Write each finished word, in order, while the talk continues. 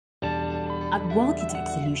At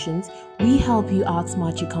Walkitech Solutions, we help you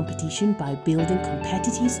outsmart your competition by building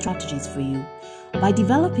competitive strategies for you. By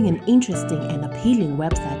developing an interesting and appealing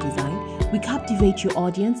website design, we captivate your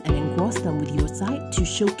audience and engross them with your site to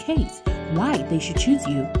showcase why they should choose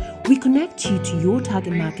you. We connect you to your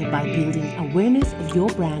target market by building awareness of your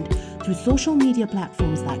brand through social media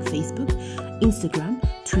platforms like Facebook, Instagram,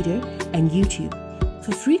 Twitter, and YouTube.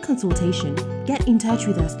 For free consultation, get in touch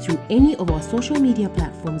with us through any of our social media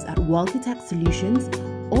platforms at Walkitech Solutions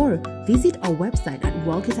or visit our website at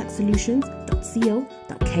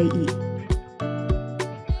walkitechsolutions.co.ke.